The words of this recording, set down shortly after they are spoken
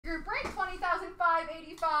group break,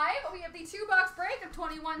 20,585. We have the 2-box break of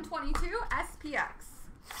 2122 SPX.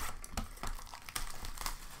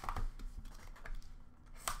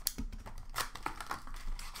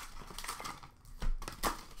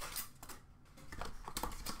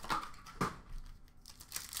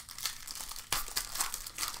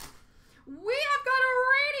 We have got a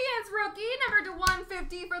Radiance rookie, number to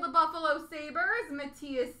 150 for the Buffalo Sabres,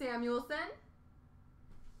 Matthias Samuelsson.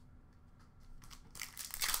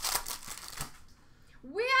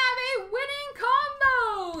 We have a winning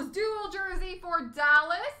combos, dual jersey for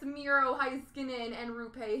Dallas, Miro Heiskanen and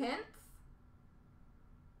Rupe Hintz.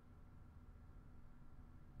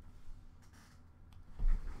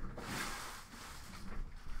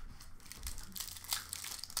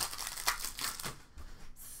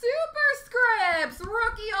 Superscripts,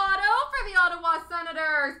 rookie auto for the Ottawa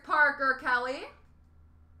Senators, Parker Kelly.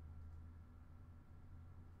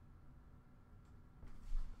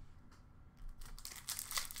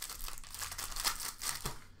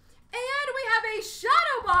 And we have a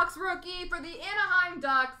shadow box rookie for the Anaheim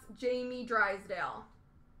Ducks, Jamie Drysdale.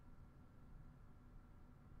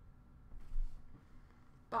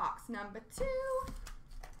 Box number 2.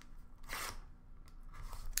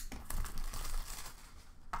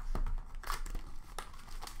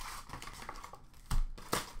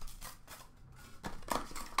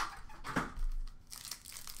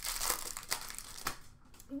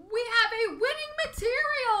 We have a winning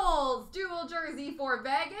materials dual jersey for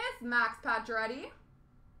Vegas, Max Pacioretty.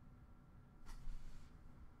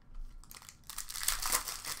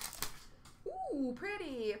 Ooh,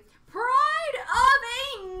 pretty. Pride of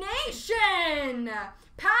a Nation.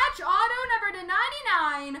 Patch auto number to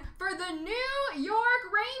 99 for the New York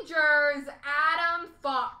Rangers, Adam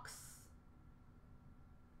Fox.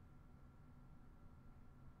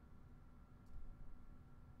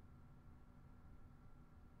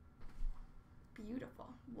 Beautiful.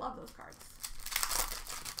 Love those cards.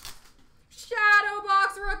 Shadow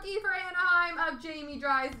box rookie for Anaheim of Jamie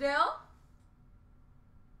Drysdale.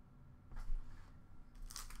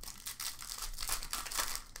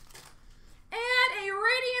 And a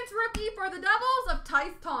Radiance rookie for the Devils of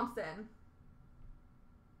Tyce Thompson.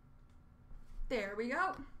 There we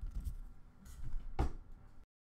go.